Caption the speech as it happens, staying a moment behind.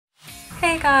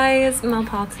Hey guys,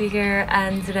 Melpoxy here,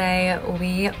 and today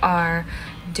we are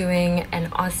doing an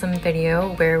awesome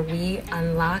video where we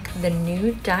unlock the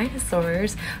new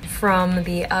dinosaurs from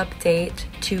the update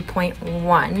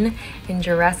 2.1 in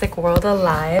Jurassic World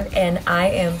Alive, and I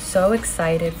am so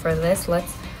excited for this.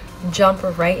 Let's jump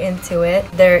right into it.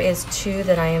 There is two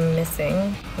that I am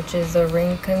missing, which is a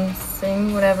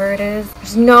Rinconsin, whatever it is.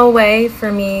 There's no way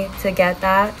for me to get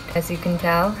that, as you can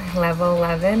tell, level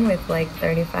 11 with like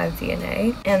 35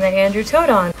 DNA. And the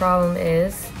Indotaurus. Problem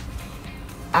is,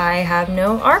 I have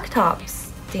no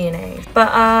Arctops DNA.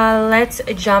 But let's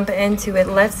jump into it.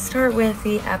 Let's start with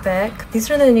the epic. These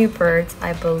are the new birds,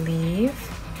 I believe.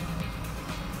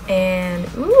 And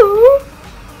ooh!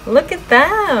 Look at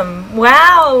them!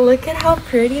 Wow, look at how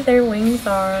pretty their wings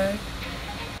are.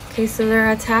 Okay, so their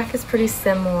attack is pretty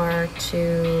similar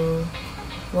to...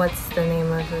 what's the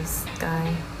name of this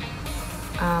guy?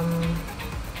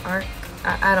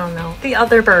 I don't know. The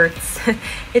other birds.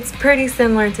 It's pretty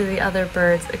similar to the other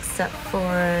birds except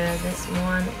for this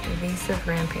one, evasive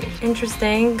rampage.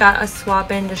 Interesting. Got a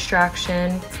swap in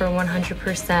distraction for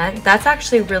 100%. That's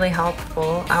actually really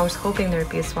helpful. I was hoping there'd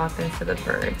be a swap in for the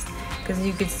birds, because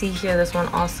you could see here this one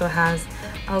also has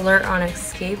alert on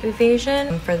escape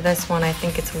evasion. For this one, I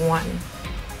think it's 1.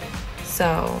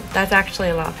 So that's actually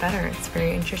a lot better. It's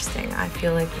very interesting. I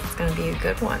feel like it's going to be a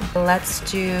good one. Let's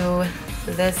do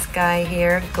this guy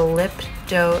here,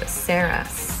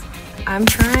 Indotaurus. I'm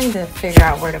trying to figure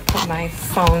out where to put my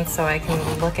phone so I can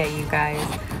look at you guys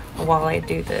while I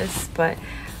do this, but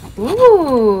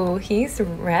ooh, he's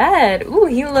red. Ooh,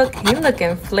 he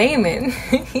looking flaming.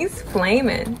 He's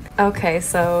flaming. Okay,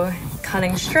 so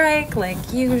cutting strike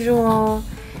like usual.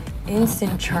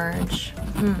 Instant charge.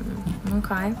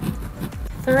 Okay.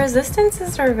 The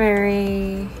resistances are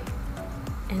very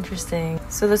interesting.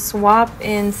 So the swap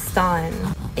in stun,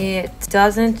 it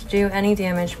doesn't do any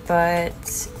damage, but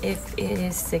if it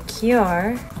is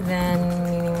secure, then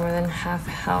meaning more than half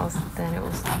health, then it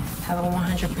will have a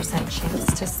 100% chance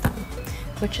to stun,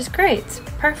 which is great.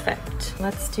 Perfect.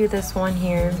 Let's do this one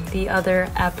here, the other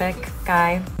epic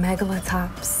guy,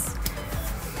 Megalatops.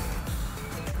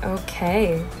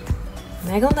 Okay.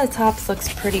 Megalatops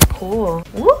looks pretty cool.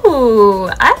 Ooh,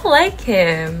 I like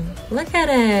him. Look at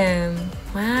him.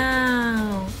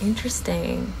 Wow,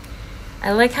 interesting.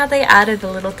 I like how they added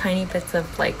the little tiny bits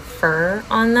of like fur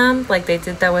on them, like they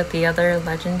did that with the other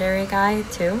legendary guy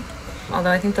too. Although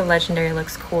I think the legendary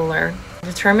looks cooler.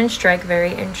 Determined strike,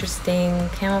 very interesting.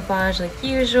 Camouflage like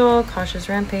usual. Cautious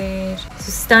rampage.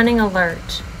 So stunning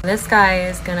alert. This guy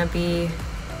is gonna be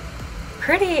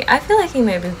pretty, I feel like he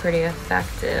may be pretty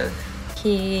effective.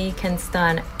 He can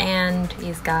stun and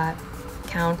he's got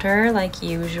counter like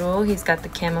usual. He's got the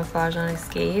camouflage on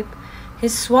escape.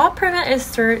 His swap prevent is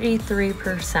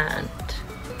 33%.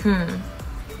 I'm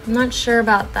not sure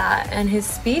about that. And his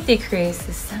speed decrease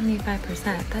is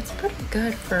 75%. That's pretty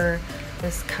good for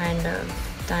this kind of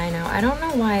dino. I don't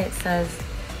know why it says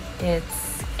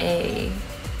it's a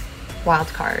wild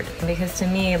card, because to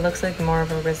me it looks like more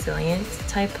of a resilient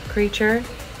type creature.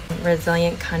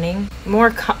 Resilient cunning.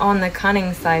 More on the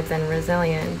cunning side than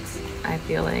resilient, I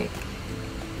feel like.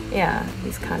 Yeah,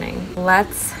 he's cunning.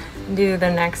 Let's do the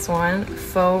next one,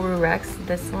 Phorurex.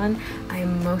 This one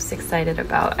I'm most excited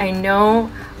about. I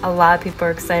know a lot of people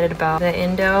are excited about the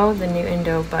new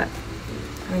Indo, but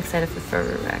I'm excited for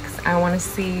Phorurex. I want to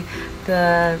see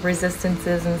the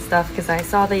resistances and stuff because I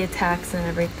saw the attacks and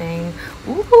everything.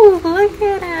 Ooh, look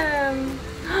at him.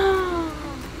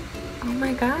 Oh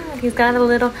my god, he's got a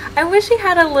little, I wish he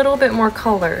had a little bit more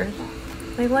color.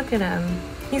 Like, look at him.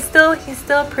 He's still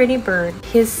a pretty bird.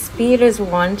 His speed is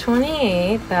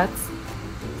 128. That's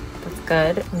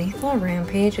good. Lethal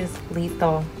rampage is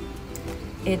lethal.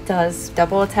 It does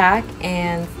double attack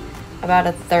and about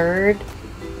a third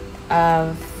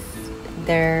of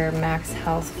their max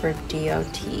health for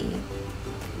DOT.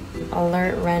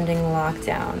 Alert rending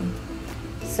lockdown.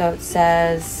 So it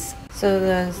says, so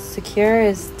the secure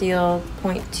is deal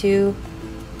 0.2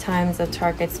 times the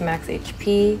target's max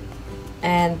HP,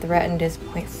 and threatened is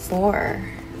 0.4.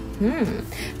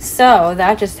 So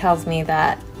that just tells me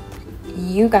that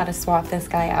you gotta swap this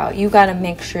guy out. You gotta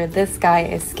make sure this guy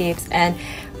escapes. And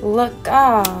look,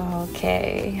 oh,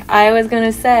 okay. I was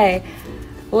gonna say,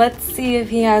 let's see if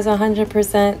he has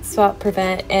 100% swap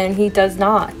prevent, and he does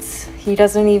not. He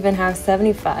doesn't even have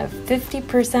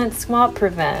 50% swap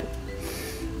prevent.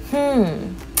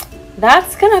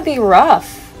 That's gonna be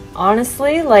rough.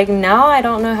 Honestly, like now I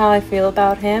don't know how I feel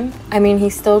about him. I mean,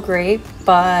 he's still great,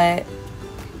 but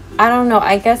I don't know.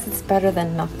 I guess it's better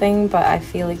than nothing, but I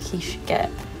feel like he should get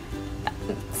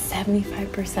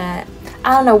 75%.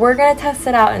 I don't know, we're gonna test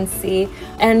it out and see.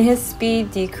 And his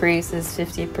speed decrease is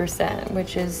 50%,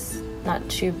 which is not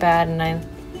too bad, and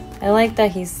I like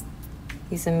that he's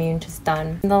immune to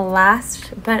stun. And the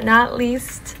last but not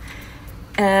least,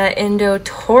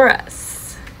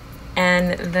 Indotaurus.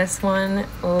 And this one,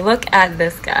 look at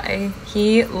this guy.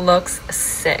 He looks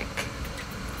sick.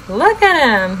 Look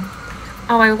at him.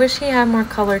 Oh, I wish he had more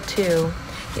color too.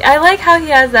 I like how he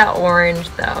has that orange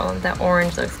though. That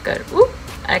orange looks good. Ooh,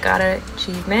 I got an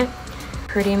achievement.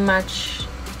 Pretty much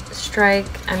strike.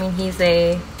 I mean, he's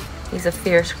a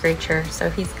fierce creature, so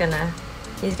he's gonna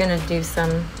do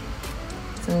some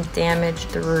damage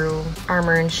through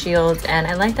armor and shields. And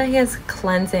I like that he has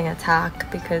cleansing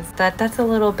attack, because that's a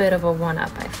little bit of a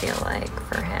one-up, I feel like,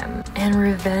 for him. And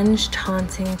revenge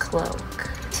taunting cloak.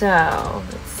 So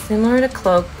it's similar to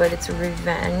cloak, but it's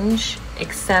revenge,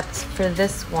 except for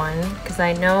this one, because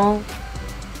I know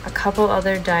a couple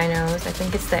other dinos. I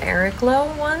think it's the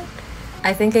Ericlo one.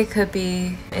 I think it could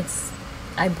be,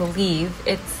 I believe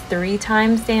it's 3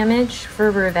 times damage for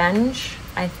revenge,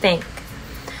 I think.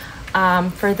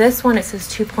 For this one it says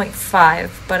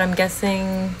 2.5, but I'm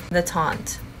guessing the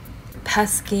taunt.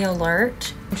 Pesky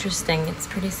alert. Interesting, it's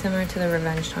pretty similar to the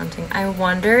revenge taunting. I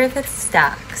wonder if it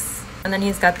stacks. And then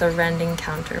he's got the rending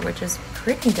counter, which is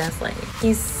pretty deadly.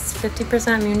 He's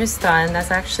 50% immune to stun. That's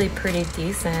actually pretty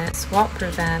decent. Swap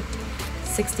prevent,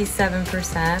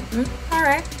 67%. All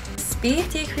right. Speed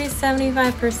decrease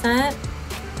 75%.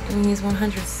 And he's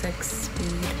 106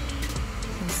 speed.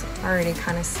 He's already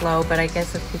kind of slow, but I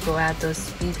guess if people add those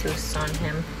speed boosts on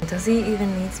him. Does he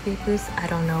even need speed boosts? I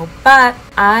don't know. But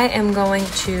I am going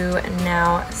to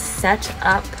now set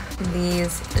up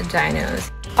these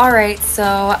dinos. Alright,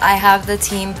 so I have the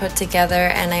team put together,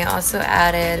 and I also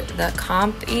added the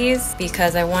comp ease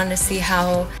because I wanted to see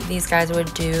how these guys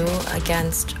would do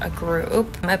against a group.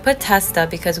 I put Testa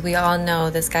because we all know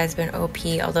this guy's been OP,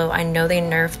 although I know they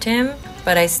nerfed him,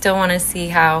 but I still want to see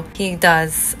how he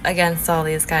does against all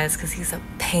these guys because he's a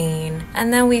pain.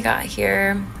 And then we got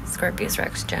here Scorpius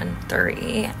Rex Gen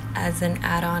 3 as an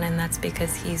add-on, and that's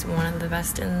because he's one of the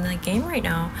best in the game right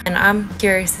now. And I'm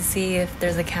curious to see if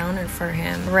there's a counter for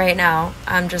him. Right now,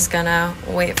 I'm just gonna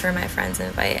wait for my friend's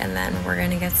invite, and then we're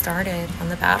gonna get started on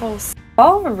the battles.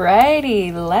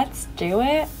 Alrighty, let's do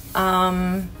it.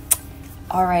 Alright,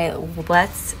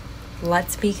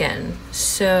 let's begin.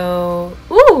 So,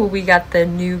 ooh, we got the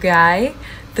new guy,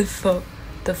 the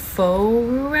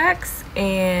Phorurex,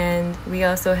 and we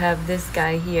also have this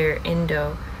guy here,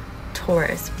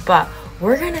 Indotaurus, but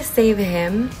we're gonna save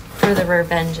him for the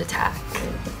revenge attack.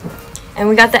 And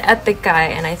we got the epic guy,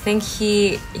 and I think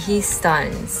he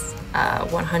stuns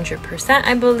 100%,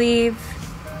 I believe.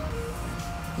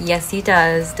 Yes, he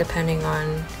does, depending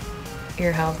on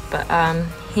your health. But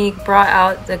he brought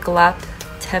out the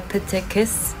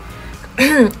Galactopithecus.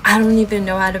 I don't even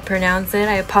know how to pronounce it.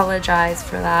 I apologize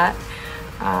for that.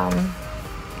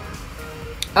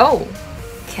 Oh,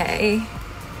 okay.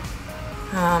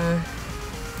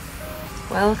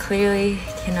 Well, clearly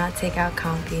cannot take out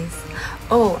compies.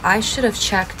 Oh, I should have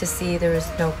checked to see there was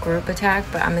no group attack,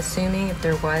 but I'm assuming if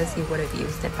there was, he would have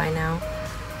used it by now.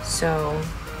 So,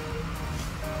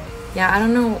 yeah, I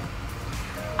don't know.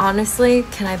 Honestly,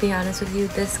 can I be honest with you?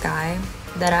 This guy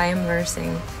that I am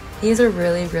versing, he's a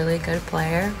really, really good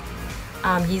player.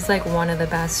 He's like one of the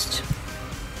best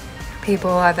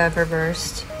people I've ever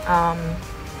versed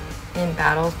in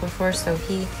battles before, so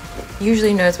he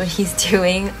usually knows what he's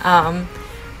doing.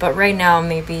 But right now,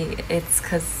 maybe it's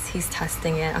because he's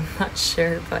testing it. I'm not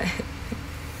sure, but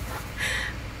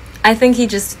I think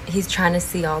he's trying to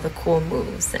see all the cool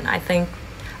moves, and I think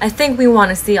we want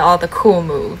to see all the cool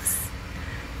moves.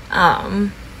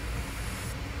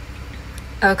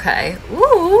 Okay.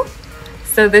 Ooh.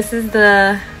 So this is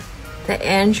the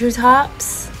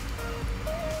Indotaurus.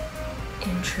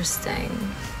 Interesting.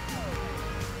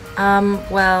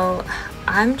 Well,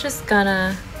 I'm just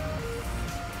gonna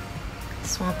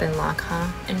swap and lock,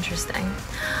 huh? Interesting.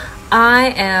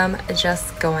 I am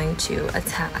just going to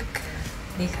attack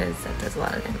because that does a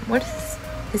lot of damage. What is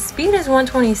his speed? Is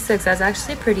 126. That's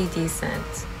actually pretty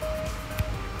decent.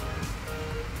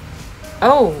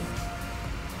 Oh,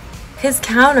 his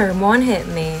counter one-hit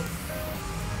me.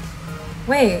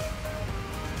 Wait,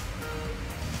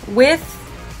 with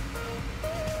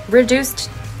reduced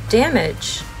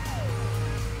damage.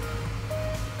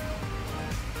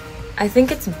 I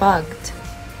think it's bugged.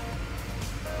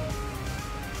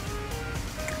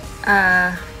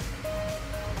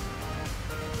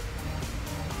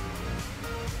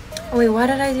 Wait, why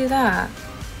did I do that?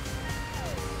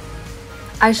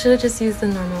 I should have just used the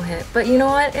normal hit, but you know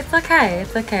what? It's okay.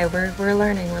 It's okay. We're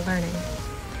learning.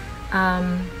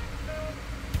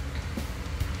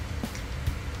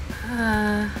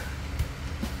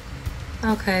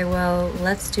 Okay, well,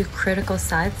 let's do critical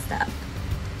sidestep.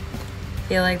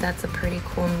 Feel like that's a pretty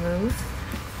cool move.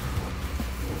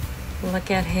 Look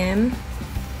at him.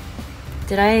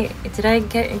 Did I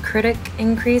get a critic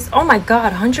increase? Oh my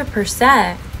god,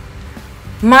 100%.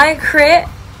 My crit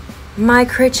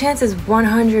chance is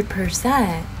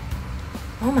 100%.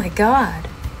 Oh my god.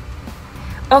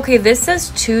 Okay, this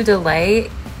says 2 delay.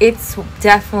 It's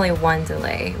definitely 1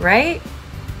 delay, right?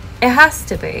 It has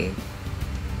to be.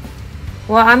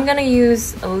 Well, I'm gonna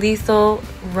use a lethal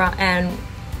run and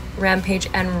rampage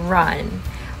and run.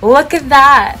 Look at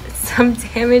that! Some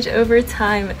damage over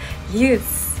time.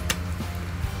 Yes.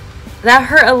 That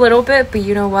hurt a little bit, but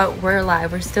you know what? We're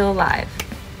alive. We're still alive.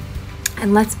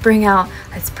 And let's bring out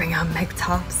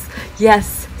Megatops.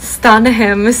 Yes, stun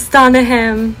him, stun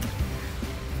him.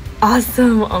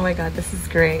 Awesome. Oh my god, this is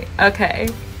great. Okay.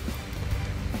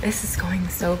 This is going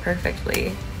so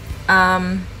perfectly.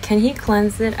 Can he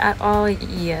cleanse it at all?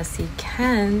 Yes, he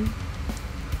can.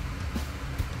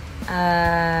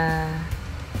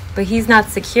 But he's not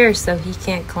secure, so he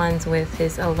can't cleanse with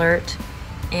his alert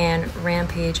and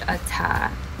rampage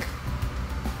attack.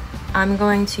 I'm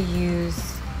going to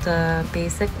use the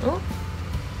basic. Oh,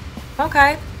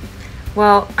 okay.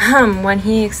 Well, when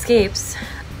he escapes,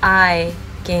 I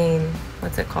gain,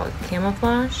 what's it called?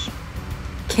 Camouflage?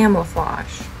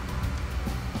 Camouflage.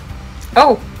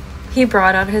 Oh, he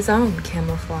brought out his own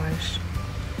camouflage.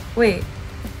 Wait.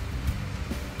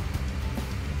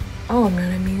 Oh, I'm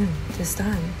not immune to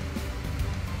stun.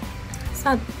 It's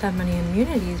not that many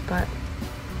immunities, but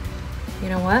you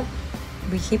know what?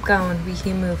 We keep going. We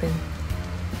keep moving.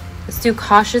 Let's do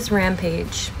cautious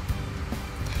rampage.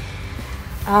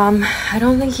 I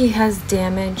don't think he has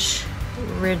damage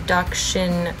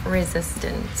reduction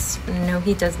resistance. No,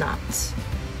 he does not.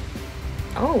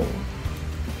 Oh.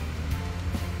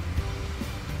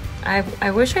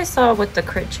 I wish I saw what the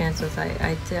crit chance was.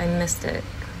 I missed it.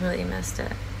 Completely missed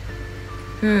it.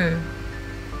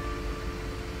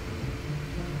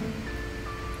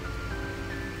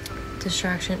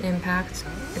 Distraction impact.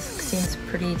 It seems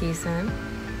pretty decent.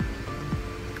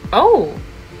 Oh.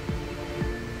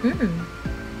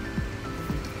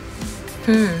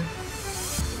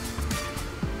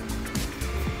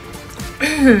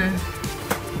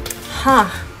 Huh.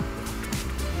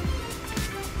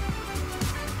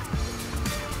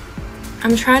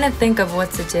 I'm trying to think of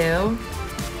what to do.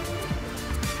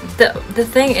 The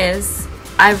thing is,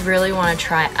 I really want to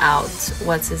try out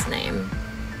what's his name?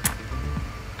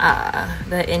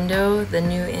 The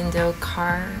new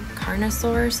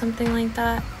Carnosaur or something like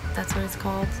that. That's what it's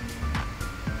called.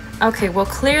 Okay, well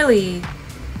clearly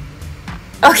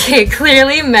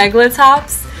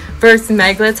Megalatops versus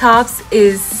Megalatops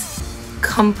is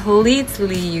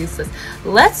completely useless.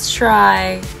 Let's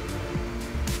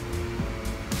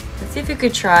see if you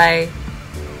could try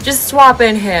just swap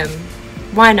in him.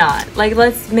 Why not? Like,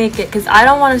 let's make it, because I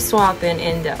don't want to swap in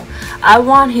Indo. I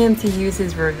want him to use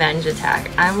his revenge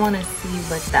attack. I want to see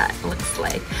what that looks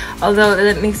like. Although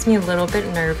that makes me a little bit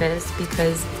nervous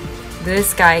because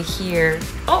this guy here.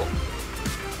 Oh,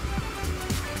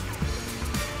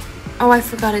 I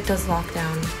forgot it does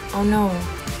lockdown. Oh no.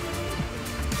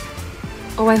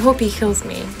 Oh, I hope he kills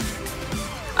me.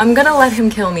 I'm gonna let him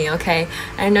kill me, okay?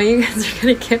 I know you guys are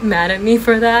gonna get mad at me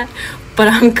for that, but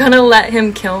I'm gonna let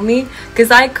him kill me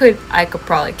because I could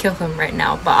probably kill him right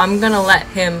now, but I'm gonna let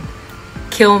him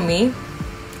kill me.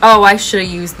 Oh, I should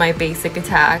have used my basic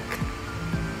attack.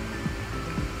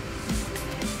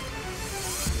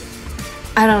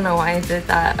 I don't know why I did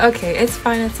that. Okay, it's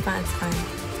fine, it's fine, it's fine.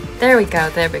 There we go,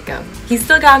 there we go. He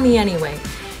still got me anyway.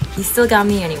 He still got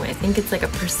me anyway. I think it's like a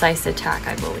precise attack,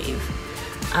 I believe.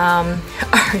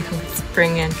 Alright,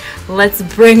 let's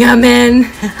bring him in.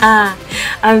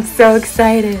 I'm so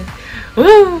excited.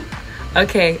 Woo!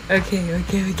 Okay.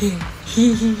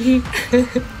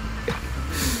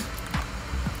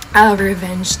 A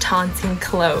revenge taunting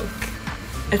cloak.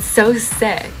 It's so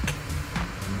sick.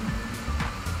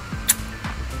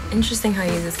 Interesting how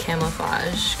he uses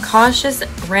camouflage. Cautious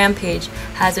rampage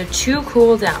has a 2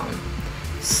 cooldown.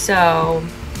 So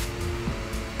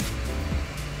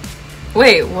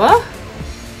wait, what?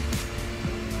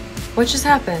 What just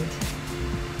happened?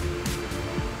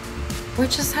 What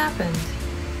just happened?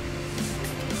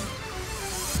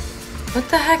 What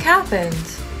the heck happened?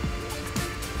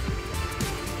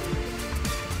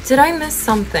 Did I miss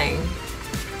something?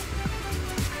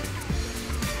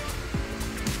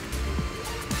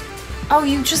 Oh,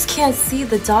 you just can't see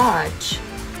the dodge.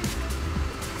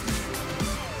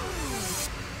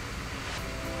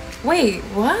 Wait,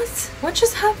 what? What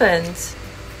just happened?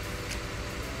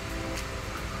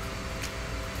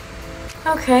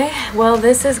 Okay, well,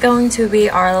 this is going to be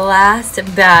our last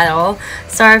battle.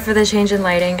 Sorry for the change in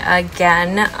lighting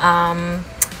again.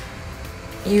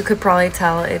 You could probably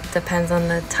tell it depends on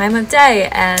the time of day,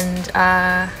 and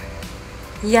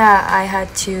yeah, I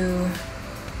had to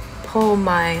pull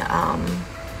my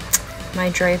my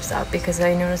drapes up because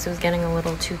I noticed it was getting a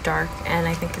little too dark, and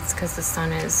I think it's because the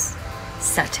sun is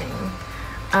setting.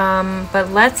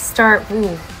 But let's start.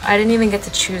 Ooh, I didn't even get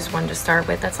to choose one to start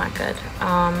with. That's not good.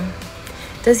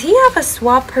 Does he have a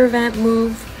swap prevent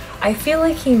move? I feel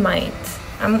like he might.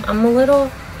 I'm a little...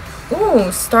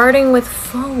 Ooh, starting with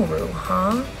Phorurex,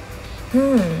 huh?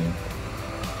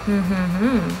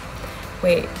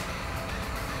 Wait.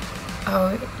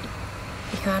 Oh,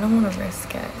 yeah, I don't want to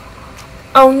risk it.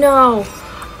 Oh, no.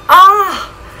 Ah!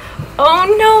 Oh,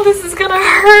 no, this is gonna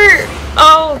hurt.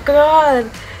 Oh, God.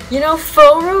 You know,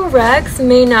 Phorurex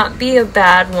may not be a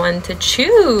bad one to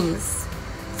choose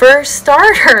for a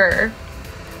starter.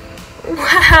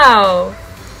 Wow.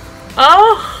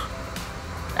 Oh,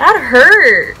 that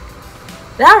hurt.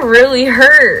 That really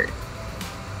hurt.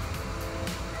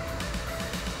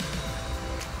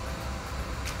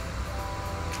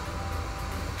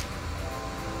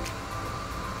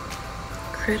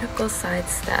 Critical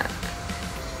sidestep.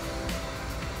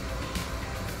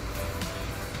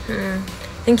 I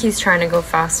think he's trying to go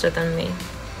faster than me.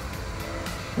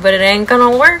 But it ain't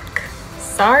gonna work.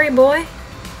 Sorry, boy.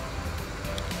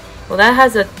 Well, that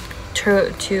has a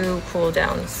 2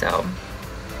 cooldown, so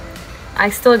I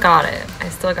still got it.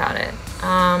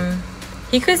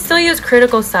 He could still use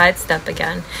critical sidestep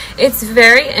again. It's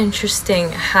very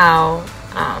interesting how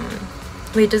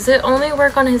wait, does it only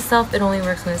work on himself? It only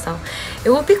works on himself. It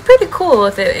would be pretty cool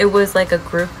if it was like a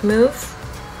group move.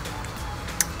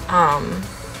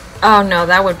 Oh no,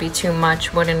 that would be too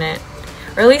much, wouldn't it?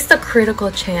 Or at least a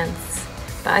critical chance.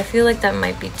 But I feel like that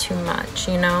might be too much,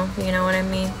 you know what I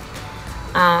mean?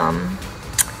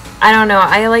 I don't know.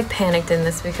 I like panicked in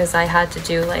this because I had to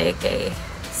do like a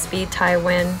speed tie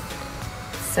win,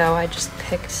 so I just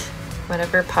picked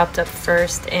whatever popped up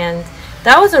first, and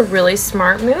that was a really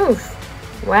smart move.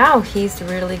 Wow, he's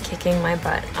really kicking my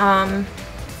butt.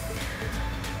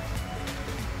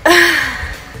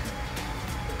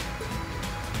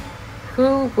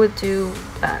 Who would do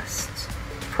best?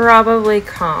 Probably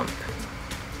Comp.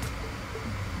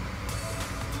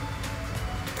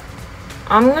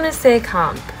 I'm gonna say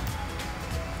Comp.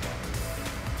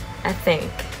 I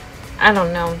think. I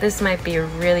don't know. This might be a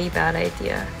really bad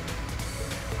idea.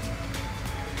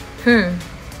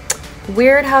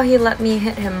 Weird how he let me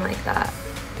hit him like that.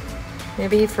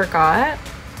 Maybe he forgot?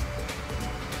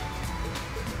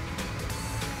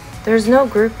 There's no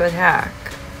group attack.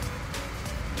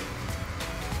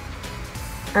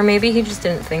 Or maybe he just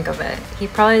didn't think of it. He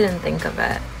probably didn't think of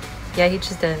it. Yeah, he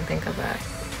just didn't think of it.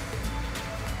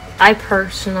 I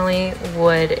personally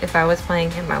would, if I was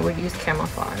playing him, I would use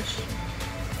camouflage.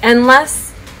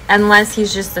 Unless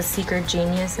he's just a secret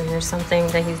genius and there's something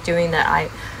that he's doing that I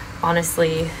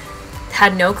honestly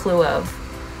had no clue of.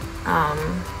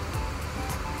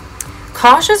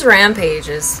 Cautious Rampage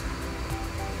is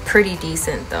pretty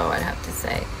decent though, I'd have to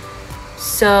say.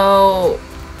 So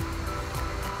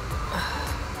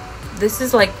this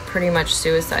is like pretty much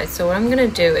suicide. So what I'm gonna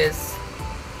do is,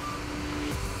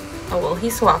 oh well, he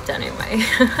swapped anyway.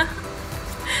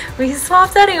 We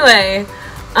swapped anyway.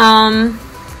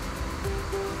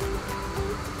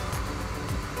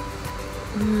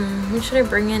 Who should I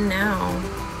bring in now?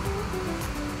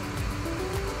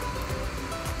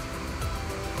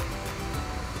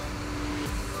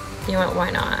 You know what, why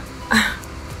not?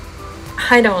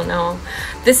 I don't know.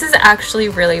 This is actually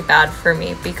really bad for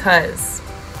me because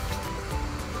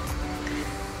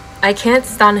I can't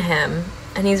stun him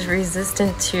and he's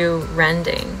resistant to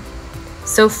rending.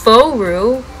 So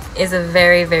Phorurex is a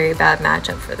very, very bad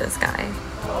matchup for this guy.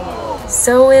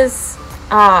 So is...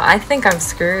 oh, I think I'm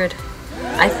screwed.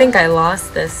 I think I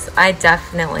lost this. I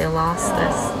definitely lost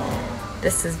this.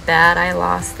 This is bad. I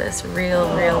lost this real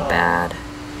bad.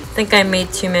 I think I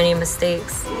made too many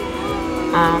mistakes.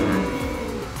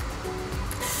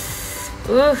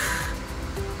 Oof.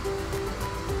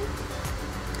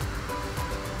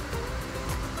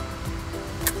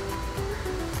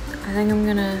 I think I'm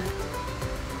gonna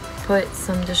put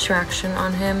some distraction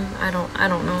on him. I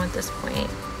don't know at this point.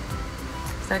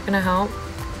 Is that gonna help?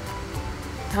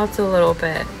 Helps a little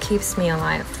bit. Keeps me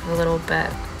alive for a little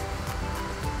bit.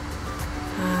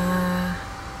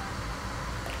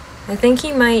 I think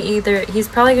he might either... he's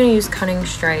probably gonna use Cunning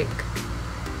Strike.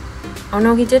 Oh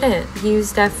no, he didn't. He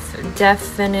used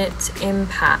Definite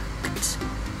Impact.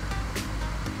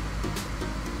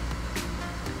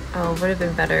 Oh, it would have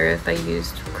been better if I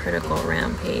used Critical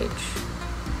Rampage.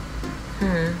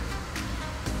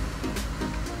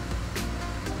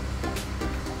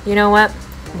 You know what?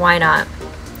 Why not?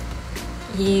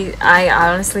 I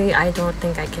honestly, I don't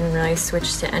think I can really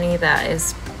switch to any that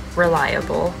is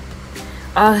reliable.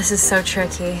 Oh, this is so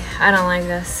tricky. I don't like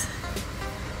this.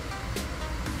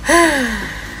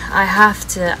 I have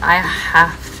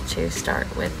to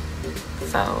start with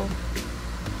Pho.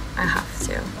 I have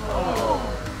to.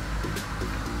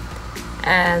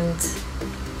 And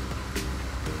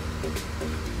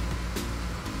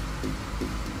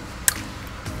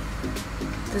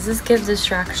does this give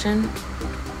distraction?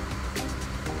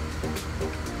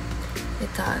 It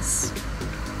does.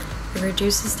 It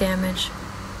reduces damage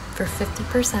for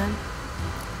 50%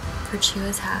 for Chew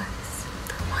attacks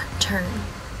for 1 turn.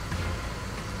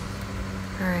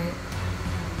 Alright.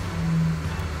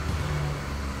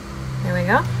 There we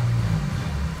go.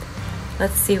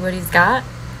 Let's see what he's got.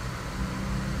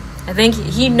 I think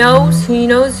he knows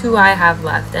who I have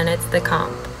left, and it's the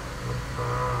comp.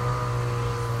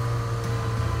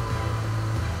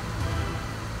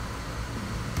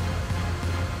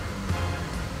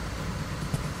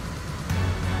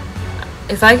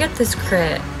 If I get this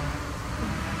crit,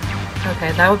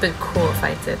 okay, that would be cool if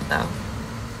I did though.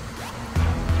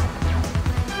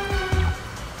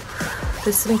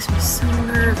 This makes me so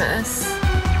nervous.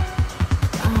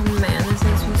 Oh man, this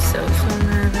makes me so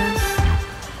nervous.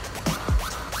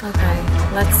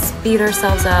 Okay, let's speed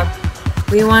ourselves up.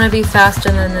 We want to be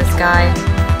faster than this guy.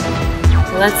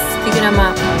 Let's speed him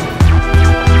up.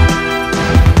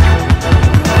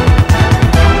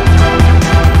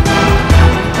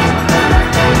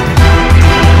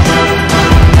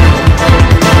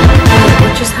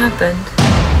 What just happened?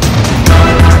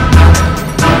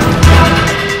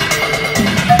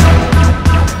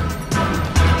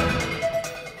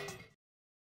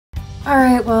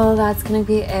 Alright, well that's gonna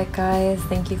be it, guys.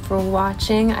 Thank you for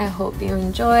watching. I hope you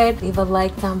enjoyed. Leave a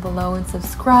like down below and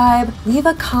subscribe. Leave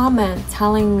a comment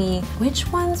telling me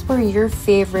which ones were your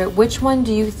favorite, which one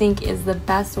do you think is the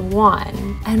best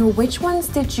one, and which ones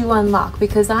did you unlock,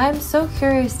 because I'm so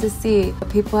curious to see what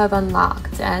people have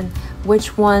unlocked and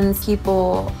which ones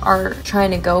people are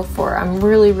trying to go for. I'm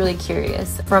really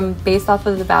curious. Based off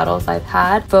of the battles I've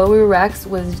had, Phorurex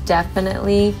was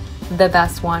definitely the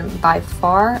best one by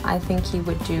far. I think he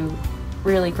would do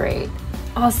really great.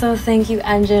 Also, thank you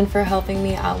Engine for helping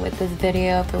me out with this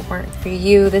video. If it weren't for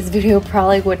you, this video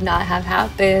probably would not have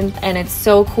happened. And it's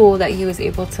so cool that he was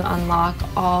able to unlock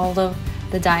all of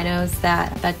the dinos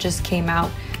that just came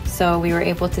out, so we were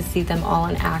able to see them all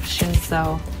in action.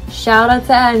 So shout out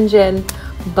to Engine.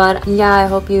 But yeah, I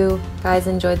hope you guys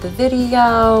enjoyed the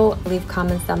video. Leave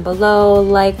comments down below,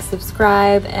 like,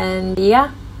 subscribe, and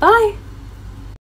yeah, bye.